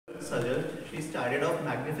Sajal. She started off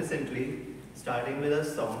magnificently, starting with a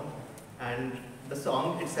song, and the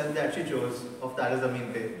song itself that she chose of Tara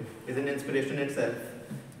Zameen Pe is an inspiration itself.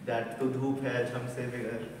 That tu dhoop hai humse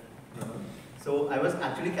bigar. So I was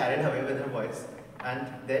actually carried away with her voice, and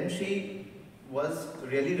then she was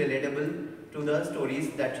really relatable to the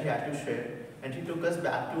stories that she had to share, and she took us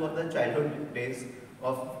back to the childhood days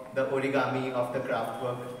of the origami, of the craft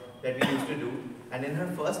work that we used to do. And in her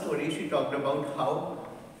first story, she talked about how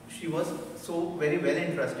she was so very well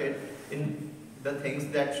interested in the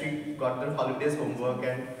things that she got the holidays homework,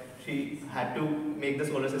 and she had to make the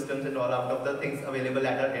solar systems and all out of the things available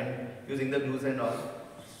at her end using the glues and all.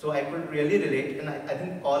 So I could really relate, and I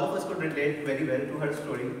think all of us could relate very well to her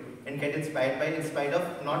story and get inspired by it, in spite of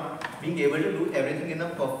not being able to do everything in a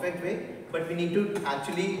perfect way, but we need to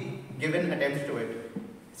actually give an attempt to it.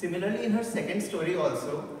 Similarly, in her second story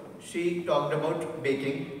also, she talked about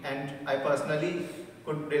baking, and I personally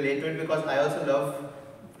could relate to it because I also love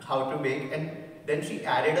how to bake, and then she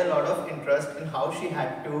added a lot of interest in how she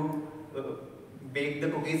had to bake the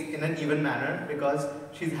cookies in an even manner because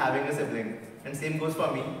she's having a sibling, and same goes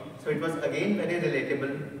for me. So it was again very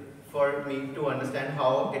relatable for me to understand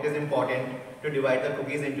how it is important to divide the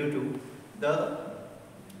cookies into two. The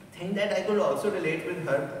thing that I could also relate with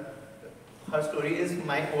her story is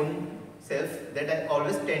my own self, that I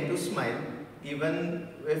always tend to smile even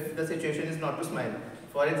if the situation is not to smile.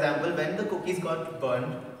 For example, when the cookies got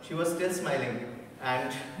burned, she was still smiling,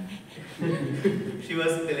 and she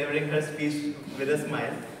was delivering her speech with a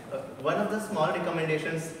smile. One of the small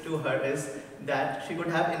recommendations to her is that she could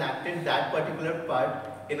have enacted that particular part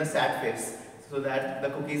in a sad face, so that the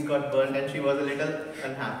cookies got burned and she was a little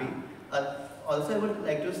unhappy. Also, I would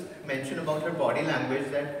like to mention about her body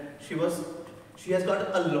language that she has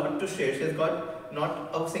got a lot to share. She has got not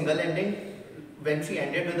a single ending. When she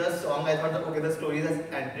ended with a song, I thought that okay, the story has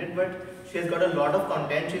ended, but she has got a lot of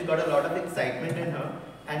content, she's got a lot of excitement in her.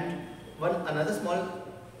 And another small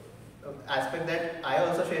aspect that I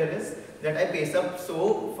also share is that I pace up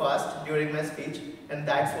so fast during my speech, and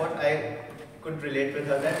that's what I could relate with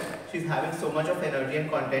her, that she's having so much of energy and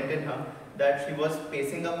content in her that she was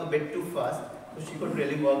pacing up a bit too fast, so she could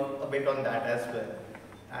really work a bit on that as well.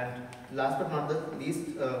 And last but not the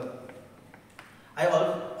least, I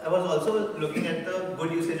was also looking at the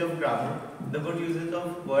good usage of grammar, the good usage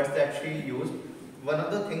of words that she used. One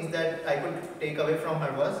of the things that I could take away from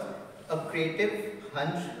her was a creative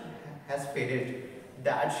hunch has faded.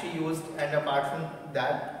 That she used, and apart from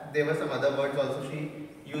that, there were some other words also. She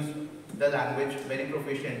used the language very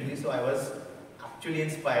proficiently, so I was actually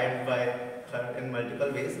inspired by her in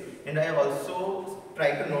multiple ways. And I also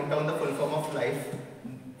tried to note down the full form of life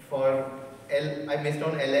for I missed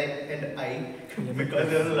on L and I because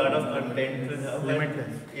there was a lot of content with her.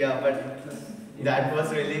 Limitless. Yeah, but that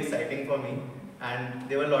was really exciting for me, and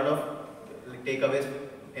there were a lot of takeaways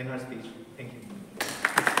in her speech. Thank you.